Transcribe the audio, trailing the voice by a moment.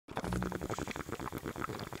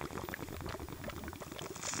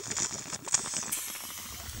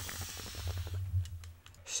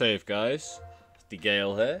Safe guys, the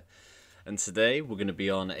Gale here, and today we're going to be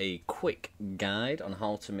on a quick guide on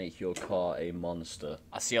how to make your car a monster.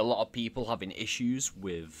 I see a lot of people having issues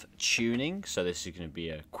with tuning, so this is going to be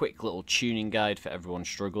a quick little tuning guide for everyone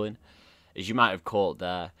struggling. As you might have caught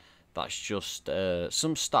there, that's just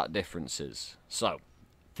some stat differences. So,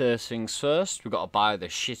 first things first, we've got to buy the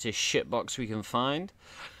shittest shitbox we can find.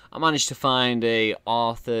 I managed to find a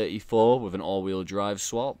R34 with an all-wheel drive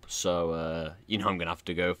swap, so you know I'm going to have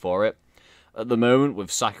to go for it. At the moment,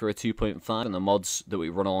 with Sakura 2.5 and the mods that we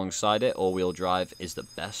run alongside it, all-wheel drive is the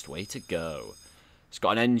best way to go. It's got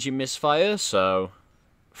an engine misfire, so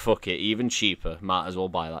fuck it, even cheaper, might as well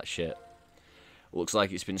buy that shit. Looks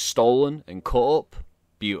like it's been stolen and cut up.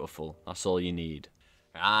 Beautiful, that's all you need.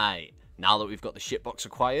 Right, now that we've got the shitbox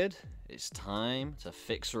acquired, it's time to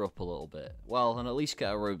fix her up a little bit. Well, and at least get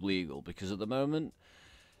her road legal, because at the moment,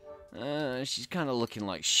 she's kind of looking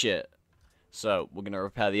like shit. So, we're going to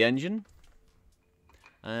repair the engine,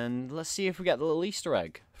 and let's see if we get the little Easter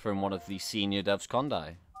egg from one of the senior devs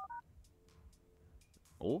Condai.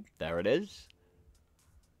 Oh, there it is.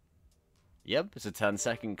 Yep, it's a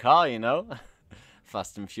 10-second car, you know.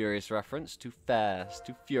 Fast and Furious reference. Too fast,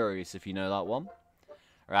 too furious, if you know that one.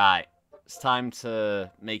 Right. It's time to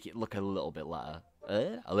make it look a little bit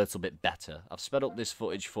better. I've sped up this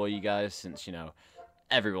footage for you guys since, you know,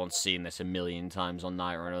 everyone's seen this a million times on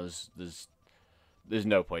Night Runners. There's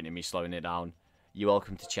no point in me slowing it down. You're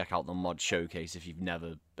welcome to check out the mod showcase if you've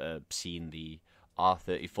never seen the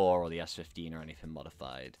R34 or the S15 or anything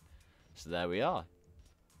modified. So there we are.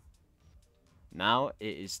 Now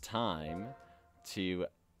it is time to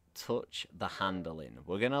touch the handling.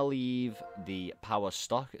 We're going to leave the power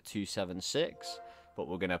stock at 276, but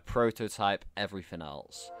we're going to prototype everything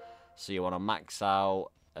else. So you want to max out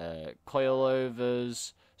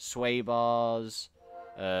coilovers, sway bars,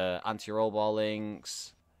 anti-roll bar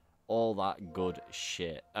links, all that good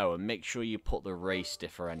shit. Oh, and make sure you put the race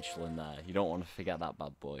differential in there. You don't want to forget that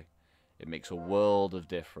bad boy. It makes a world of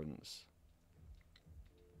difference.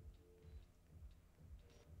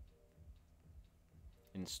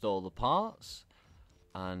 Install the parts,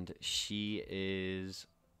 and she is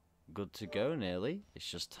good to go nearly. It's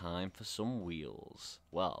just time for some wheels.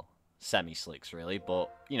 Well, semi-slicks really,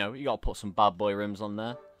 but you know, you gotta put some bad boy rims on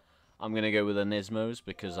there. I'm gonna go with the Nismos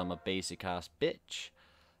because I'm a basic ass bitch.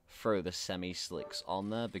 Throw the semi-slicks on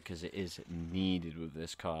there because it is needed with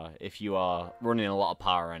this car if you are running a lot of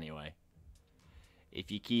power anyway.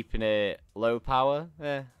 If you're keeping it low power,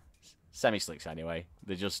 semi-slicks anyway.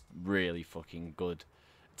 They're just really fucking good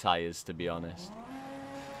tires, to be honest.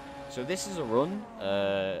 So this is a run,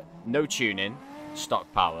 no tuning,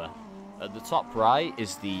 stock power. At the top right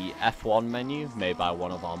is the F1 menu made by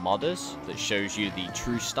one of our modders that shows you the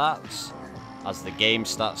true stats, as the game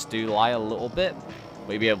stats do lie a little bit.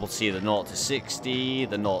 We'll be able to see the 0 to 60,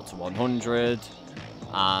 the 0 to 100,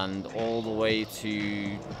 and all the way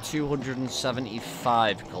to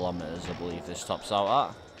 275 kilometers, I believe this tops out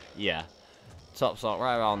at. Yeah, tops out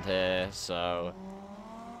right around here, so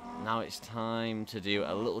now it's time to do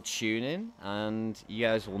a little tuning, and you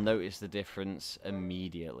guys will notice the difference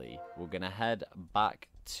immediately. We're going to head back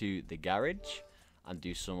to the garage and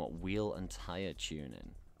do some wheel and tire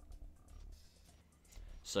tuning.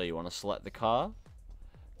 So you want to select the car,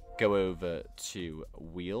 go over to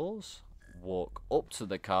wheels, walk up to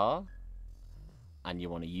the car, and you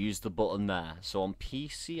want to use the button there. So on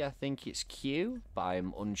PC I think it's Q, but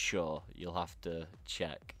I'm unsure. You'll have to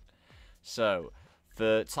check. So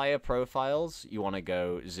for tyre profiles, you want to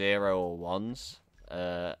go 0 or 1s.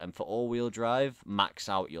 And for all-wheel drive, max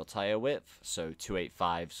out your tyre width, so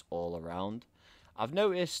 285s all around. I've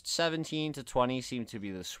noticed 17 to 20 seem to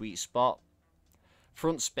be the sweet spot.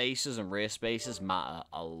 Front spacers and rear spacers matter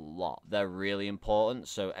a lot. They're really important,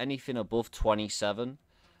 so anything above 27,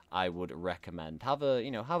 I would recommend. Have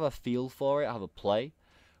a feel for it, have a play,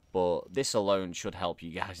 but this alone should help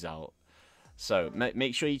you guys out. So,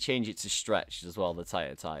 make sure you change it to stretched as well, the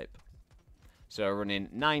tyre type. So, we're running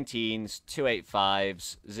 19s,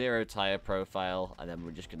 285s, 0 tyre profile, and then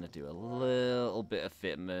we're just going to do a little bit of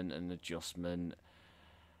fitment and adjustment.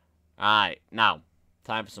 Alright, now,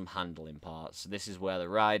 time for some handling parts. So this is where the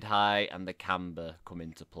ride height and the camber come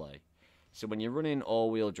into play. So when you're running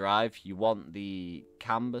all-wheel drive, you want the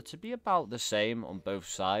camber to be about the same on both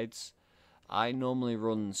sides. I normally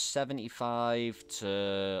run 75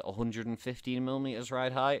 to 115 millimeters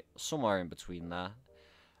ride height, somewhere in between there.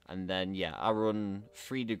 And then, yeah, I run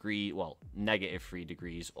negative 3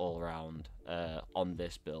 degrees all around on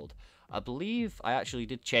this build. I believe I actually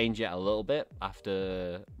did change it a little bit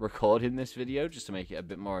after recording this video just to make it a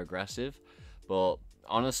bit more aggressive. But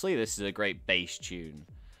honestly, this is a great bass tune.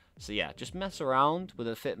 So yeah, just mess around with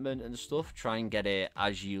the fitment and stuff. Try and get it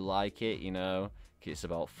as you like it, you know. It's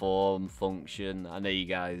about form, function. I know you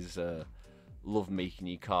guys love making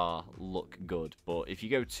your car look good, but if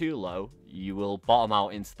you go too low, you will bottom out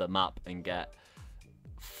into the map and get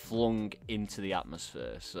flung into the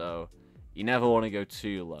atmosphere. So you never want to go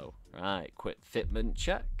too low. Right, quick fitment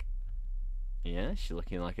check. Yeah, she's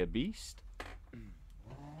looking like a beast.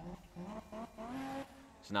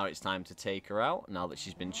 So now it's time to take her out, now that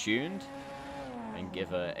she's been tuned, and give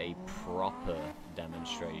her a proper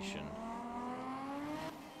demonstration.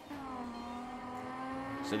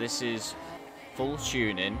 So this is full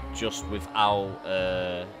tuning, just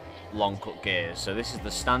without long cut gears. So this is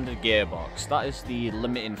the standard gearbox. That is the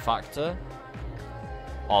limiting factor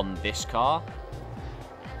on this car.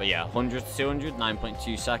 But yeah, 100 to 200,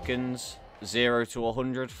 9.2 seconds. 0 to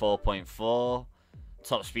 100, 4.4.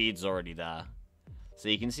 Top speed's already there. So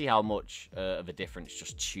you can see how much of a difference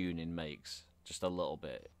just tuning makes. Just a little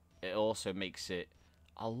bit. It also makes it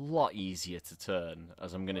a lot easier to turn,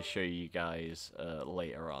 as I'm going to show you guys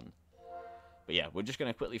later on. But yeah, we're just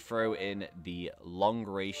going to quickly throw in the long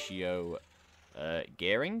ratio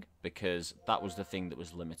gearing, because that was the thing that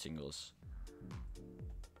was limiting us.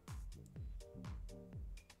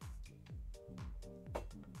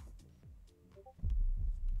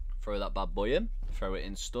 Throw that bad boy in, throw it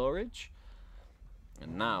in storage.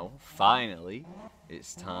 And now, finally,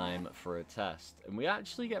 it's time for a test. And we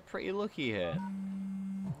actually get pretty lucky here.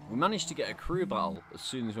 We managed to get a crew battle as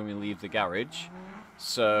soon as when we leave the garage.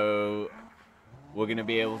 So we're going to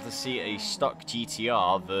be able to see a stock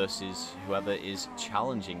GTR versus whoever is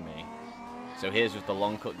challenging me. So here's with the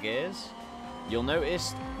long cut gears. You'll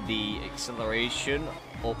notice the acceleration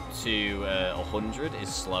up to 100 is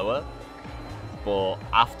slower. But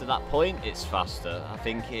after that point, it's faster. I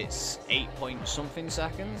think it's 8 point something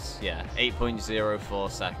seconds. Yeah, 8.04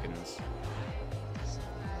 seconds.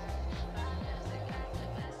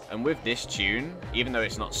 And with this tune, even though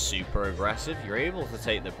it's not super aggressive, you're able to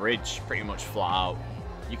take the bridge pretty much flat out.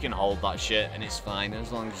 You can hold that shit and it's fine,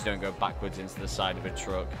 as long as you don't go backwards into the side of a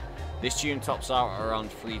truck. This tune tops out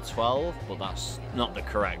around 312, but that's not the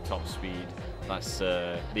correct top speed. That's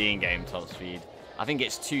the in-game top speed. I think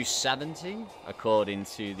it's 270, according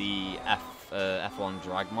to the F1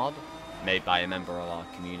 drag mod, made by a member of our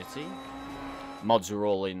community. Mods are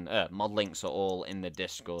all in, mod links are all in the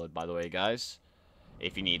Discord, by the way, guys.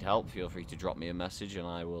 If you need help, feel free to drop me a message and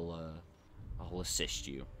I'll assist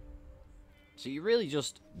you. So you really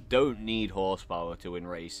just don't need horsepower to win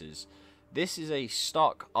races. This is a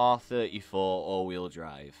stock R34 all-wheel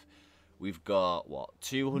drive. We've got, what,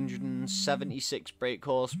 276 brake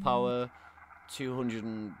horsepower, 200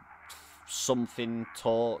 and something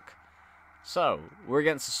torque. So, we're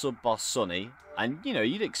against the sub-boss Sonny, and, you know,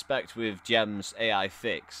 you'd expect with Gem's AI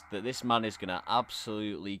fix that this man is going to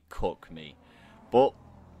absolutely cook me. But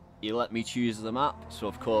he let me choose the map, so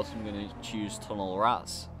of course I'm going to choose Tunnel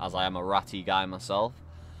Rats, as I am a ratty guy myself.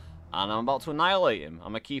 And I'm about to annihilate him.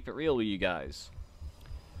 I'm going to keep it real with you guys.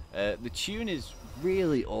 The tune is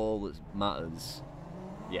really all that matters.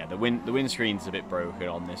 Yeah, the windscreen's a bit broken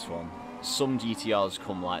on this one. Some GTRs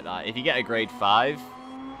come like that. If you get a grade 5,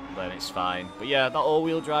 then it's fine. But yeah, that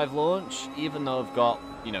all-wheel drive launch, even though I've got,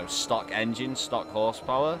 you know, stock engine, stock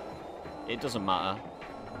horsepower, it doesn't matter.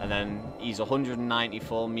 And then he's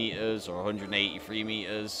 194 meters or 183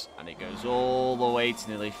 meters, and it goes all the way to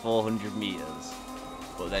nearly 400 meters.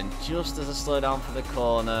 But then just as I slow down for the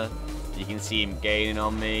corner, you can see him gaining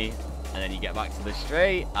on me, and then you get back to the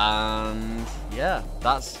straight, and yeah,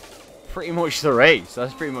 that's pretty much the race.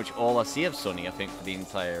 That's pretty much all I see of Sonny, I think, for the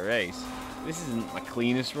entire race. This isn't my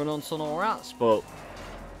cleanest run on Tunnel Rats, but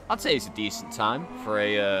I'd say it's a decent time for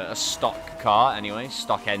a stock car anyway,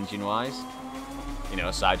 stock engine wise. You know,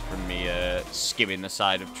 aside from me skimming the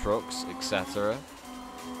side of trucks, etc.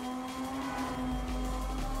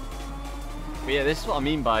 But yeah, this is what I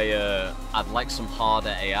mean by I'd like some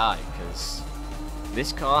harder AI, because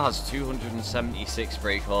this car has 276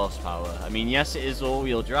 brake horsepower. I mean, yes, it is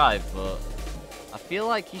all-wheel drive, but I feel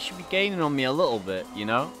like he should be gaining on me a little bit, you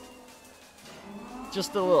know?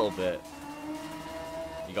 Just a little bit.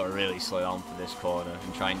 You got to really slow down for this corner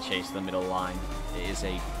and try and chase the middle line. It is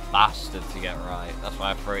a bastard to get right. That's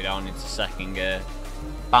why I throw it down into second gear,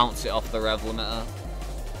 bounce it off the rev limiter,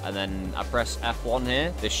 and then I press F1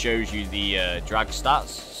 here. This shows you the drag stats,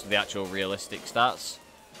 so the actual realistic stats.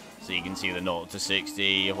 So you can see the 0 to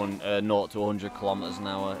 60, 0 to 100 kilometers an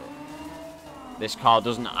hour. This car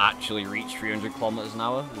doesn't actually reach 300 kilometers an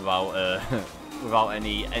hour without without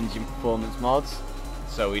any engine performance mods,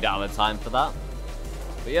 so we don't have the time for that.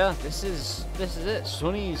 But yeah, this is it.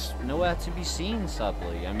 Sonny's nowhere to be seen,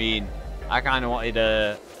 sadly. I mean, I kind of wanted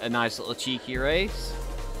a nice little cheeky race,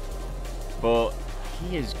 but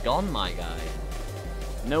he is gone, my guy.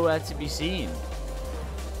 Nowhere to be seen.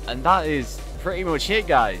 And that is pretty much it,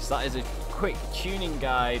 guys. That is a quick tuning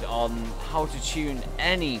guide on how to tune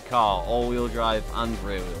any car, all-wheel drive and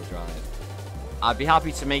rear-wheel drive. I'd be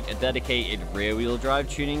happy to make a dedicated rear-wheel drive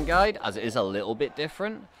tuning guide, as it is a little bit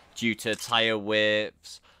different due to tire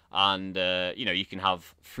widths, and you know, you can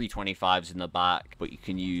have 325s in the back, but you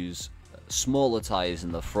can use smaller tires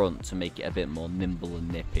in the front to make it a bit more nimble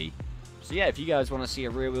and nippy. So yeah, if you guys want to see a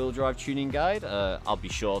rear-wheel drive tuning guide, I'll be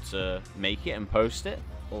sure to make it and post it.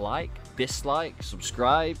 Like, dislike,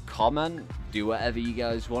 subscribe, comment, do whatever you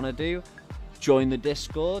guys want to do. Join the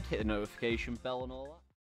Discord, hit the notification bell and all that.